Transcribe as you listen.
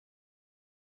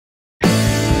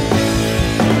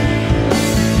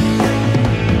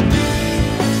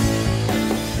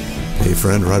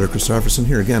friend Ryder Christopherson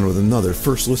here again with another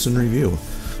first listen review.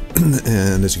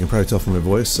 And as you can probably tell from my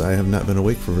voice, I have not been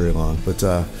awake for very long, but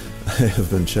I have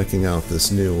been checking out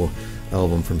this new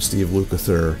album from Steve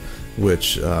Lukather,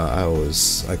 which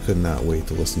I could not wait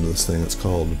to listen to this thing. It's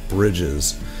called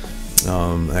Bridges.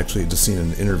 Actually just seen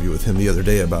an interview with him the other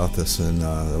day about this, and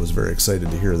I was very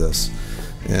excited to hear this.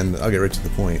 And I'll get right to the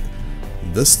point.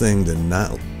 This thing did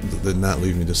not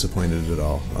leave me disappointed at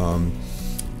all.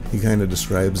 He kind of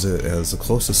describes it as the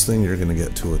closest thing you're going to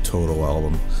get to a Toto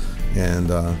album, and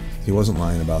he wasn't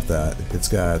lying about that. It's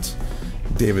got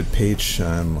David Paich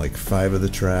on like 5 of the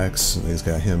tracks. He's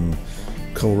got him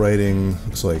co-writing,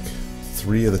 looks like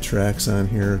 3 of the tracks on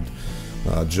here.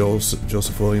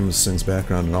 Joseph Williams sings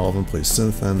background in all of them, plays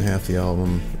synth on half the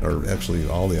album, or actually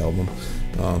all the album,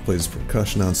 plays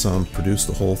percussion on some, produced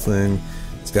the whole thing.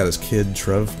 It's got his kid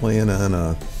Trev playing on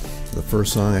the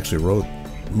first song, actually wrote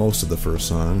most of the first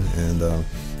song, and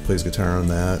plays guitar on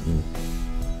that. And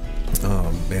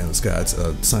man, it's got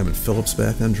Simon Phillips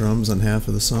back on drums on half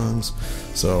of the songs.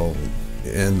 So,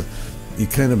 and he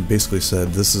kind of basically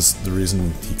said this is the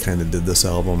reason he kind of did this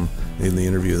album in the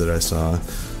interview that I saw,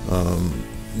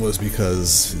 was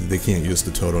because they can't use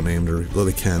the Toto name, well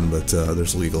they can, but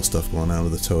there's legal stuff going on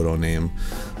with the Toto name.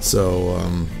 So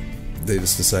they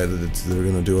just decided that they're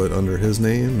going to do it under his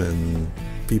name, and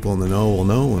people in the know will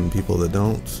know, and people that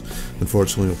don't,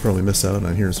 unfortunately, will probably miss out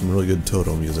on hearing some really good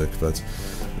Toto music. But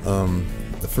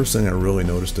the first thing I really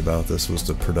noticed about this was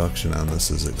the production on this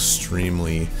is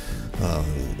extremely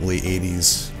late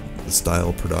 80s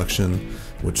style production,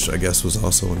 which I guess was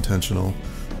also intentional.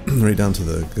 Right down to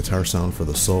the guitar sound for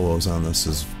the solos on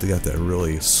this they got that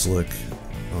really slick,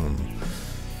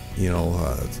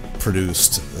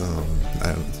 produced.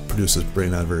 Produced is probably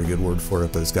not a very good word for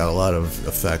it, but it's got a lot of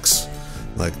effects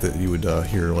like that you would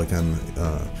hear like on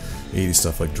 80s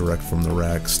stuff, like direct from the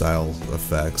rack style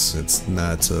effects. It's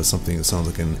not something that sounds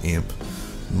like an amp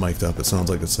mic'd up. It sounds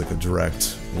like it's like a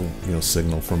direct,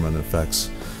 signal from an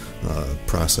effects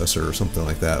processor or something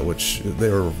like that, which they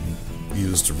were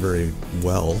used very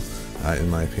well, in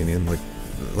my opinion.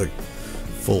 Like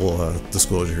full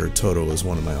disclosure here, Toto is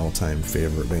one of my all-time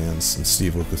favorite bands, and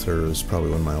Steve Lukather is probably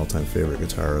one of my all-time favorite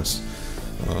guitarists.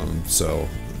 So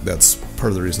that's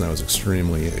part of the reason I was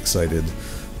extremely excited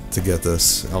to get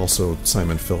this. Also,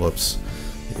 Simon Phillips.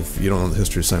 If you don't know the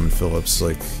history of Simon Phillips,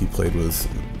 like he played with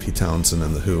Pete Townsend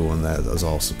and The Who, and that was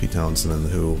also Pete Townsend and The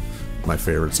Who, my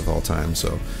favorites of all time.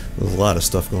 So there's a lot of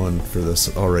stuff going for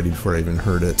this already before I even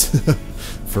heard it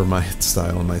for my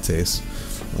style and my taste.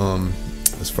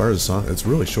 As far as the song, it's a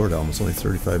really short album. It's only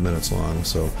 35 minutes long.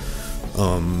 So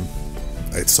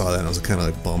I saw that and I was kind of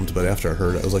like bummed, but after I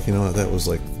heard it, I was like, that was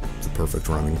like the perfect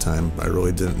running time. I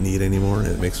really didn't need any more.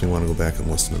 It makes me want to go back and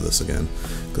listen to this again,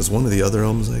 because one of the other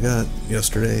albums I got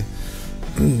yesterday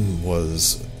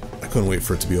was, I couldn't wait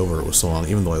for it to be over. It was so long.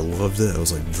 Even though I loved it, I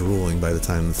was like drooling by the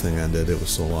time the thing ended. It was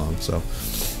so long. So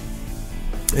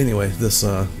anyway, this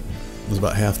was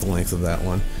about half the length of that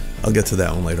one. I'll get to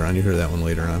that one later on. You hear that one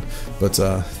later on. But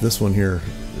this one here,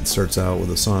 it starts out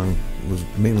with a song. It was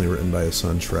mainly written by his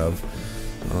son Trev.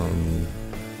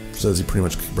 Says he pretty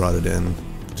much brought it in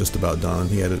just about done.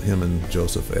 Him and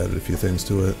Joseph added a few things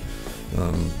to it,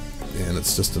 and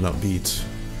it's just an upbeat,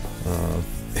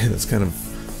 and it's kind of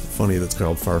funny that's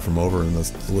called Far From Over, and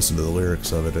listen to the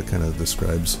lyrics of it. It kind of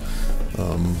describes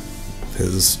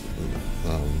his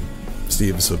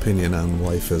Steve's opinion on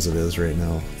life as it is right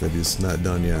now, that he's not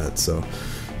done yet. So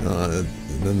and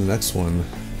then the next one,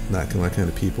 Not My Kind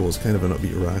of People, is kind of an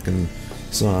upbeat rockin'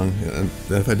 song. And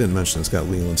if I didn't mention, it's got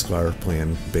Leland Sklar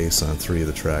playing bass on 3 of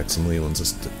the tracks, and Leland's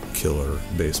just a killer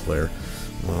bass player.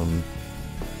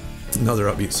 Another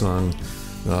upbeat song,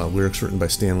 lyrics written by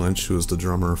Stan Lynch, who was the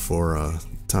drummer for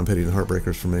Tom Petty and the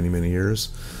Heartbreakers for many, many years.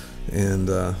 And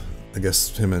I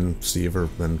guess him and Steve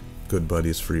have been good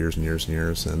buddies for years and years and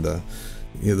years. And the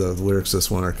lyrics of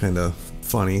this one are kind of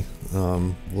funny, a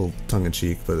little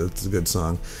tongue-in-cheek, but it's a good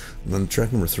song. And then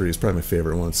track number 3 is probably my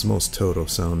favorite one. It's the most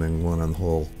Toto-sounding one on the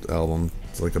whole album.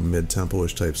 It's like a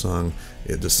mid-tempo-ish type song.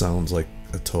 It just sounds like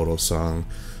a Toto song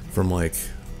from like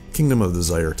Kingdom of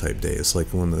Desire type days, like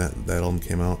when that album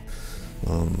came out.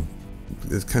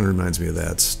 It kind of reminds me of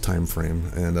that time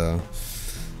frame, and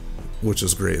which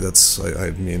is great.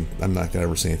 I mean, I'm not gonna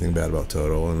ever say anything bad about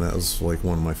Toto, and that was like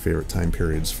one of my favorite time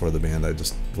periods for the band. I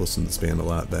just listened to this band a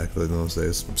lot back in those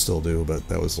days, still do, but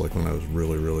that was like when I was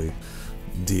really, really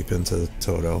deep into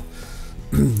Toto.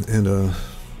 And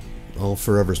All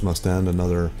Forevers Must End,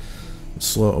 another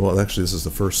slow, well actually this is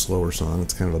the first slower song.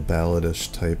 It's kind of a balladish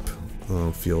type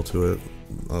feel to it.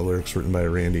 Lyrics written by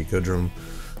Randy Goodrum,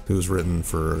 who's written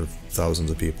for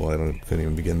thousands of people. Couldn't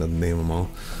even begin to name them all.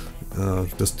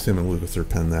 Just Tim and Lukather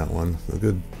penned that one. A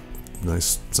good,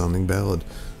 nice sounding ballad.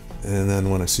 And then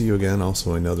When I See You Again,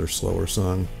 also another slower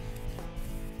song,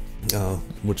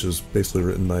 which is basically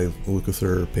written by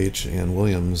Lukather, Page, and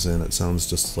Williams, and it sounds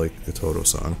just like a Toto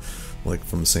song, like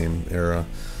from the same era.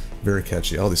 Very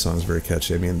catchy. All these songs are very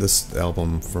catchy. I mean, this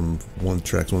album, from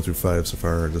tracks 1 through 5 so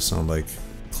far, just sound like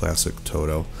classic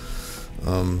Toto.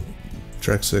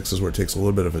 Track 6 is where it takes a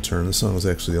little bit of a turn. This song was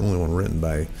actually the only one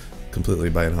written completely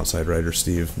by an outside writer,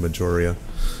 Steve Majoria.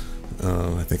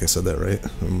 I think I said that right.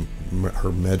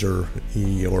 Her Major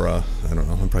Iora. I don't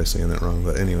know. I'm probably saying that wrong,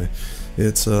 but anyway,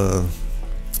 it's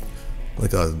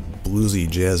like a bluesy,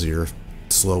 jazzier,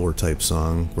 slower type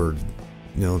song where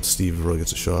Steve really gets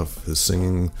to show off his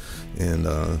singing and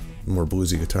more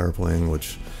bluesy guitar playing,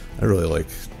 which I really like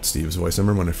Steve's voice. I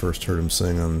remember when I first heard him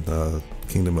sing on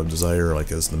Kingdom of Desire,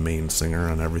 like as the main singer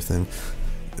on everything.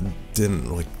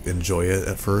 Didn't like enjoy it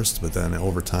at first, but then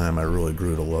over time I really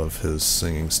grew to love his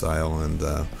singing style and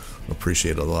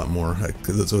appreciate it a lot more.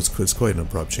 It's quite an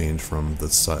abrupt change from the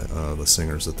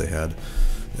singers that they had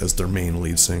as their main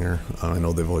lead singer. I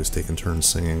know they've always taken turns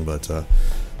singing, but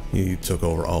he took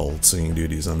over all singing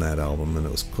duties on that album, and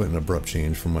it was quite an abrupt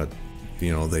change from what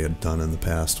they had done in the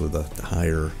past with the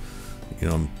higher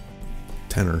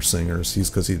tenor singers.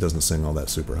 Because he doesn't sing all that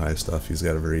super high stuff. He's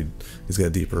got a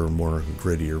deeper, more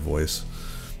grittier voice,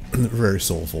 very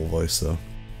soulful voice though.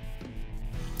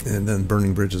 And then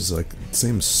Burning Bridges, like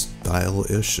same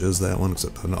style-ish as that one,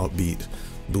 except an upbeat,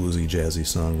 bluesy, jazzy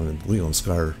song. And Leland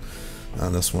Sklar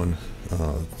on this one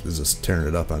is just tearing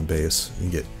it up on bass. You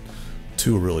get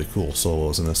two really cool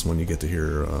solos in this one. You get to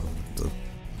hear the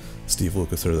Steve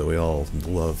Lukather that we all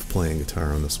love playing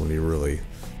guitar on this one. He really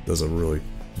does a really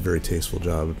very tasteful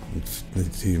job.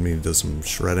 He does some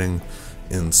shredding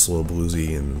and slow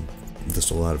bluesy and just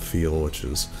a lot of feel, which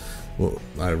is what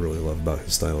I really love about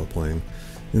his style of playing.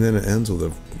 And then it ends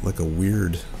with a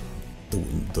weird,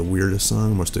 the weirdest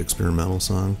song, most experimental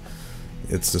song.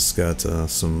 It's just got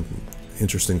some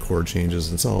interesting chord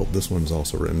changes. This one's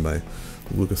also written by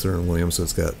Lukather and Williams, so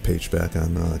it's got Page back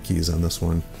on keys on this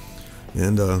one.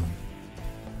 And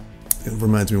it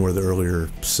reminds me more of the earlier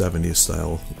 70s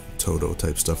style Toto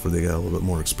type stuff, where they got a little bit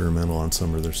more experimental on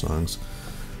some of their songs.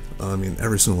 I mean,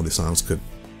 every single one of these songs could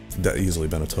that easily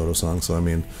been a Toto song, so I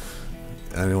mean,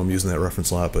 I know I'm using that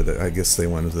reference a lot, but I guess they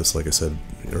went into this, like I said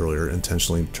earlier,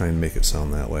 intentionally trying to make it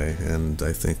sound that way, and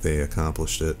I think they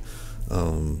accomplished it.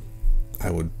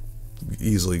 I would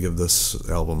easily give this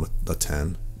album a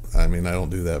 10. I mean, I don't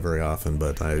do that very often,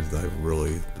 but I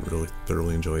really, really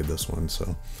thoroughly enjoyed this one.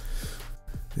 So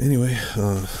anyway,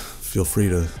 feel free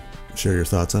to share your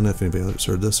thoughts on it if anybody else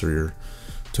heard this, or your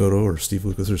Toto or Steve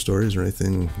Lukather stories, or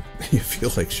anything you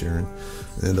feel like sharing.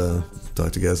 And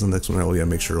talk to you guys in the next one. Oh yeah,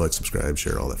 make sure to like, subscribe,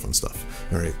 share, all that fun stuff.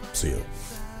 All right, see you.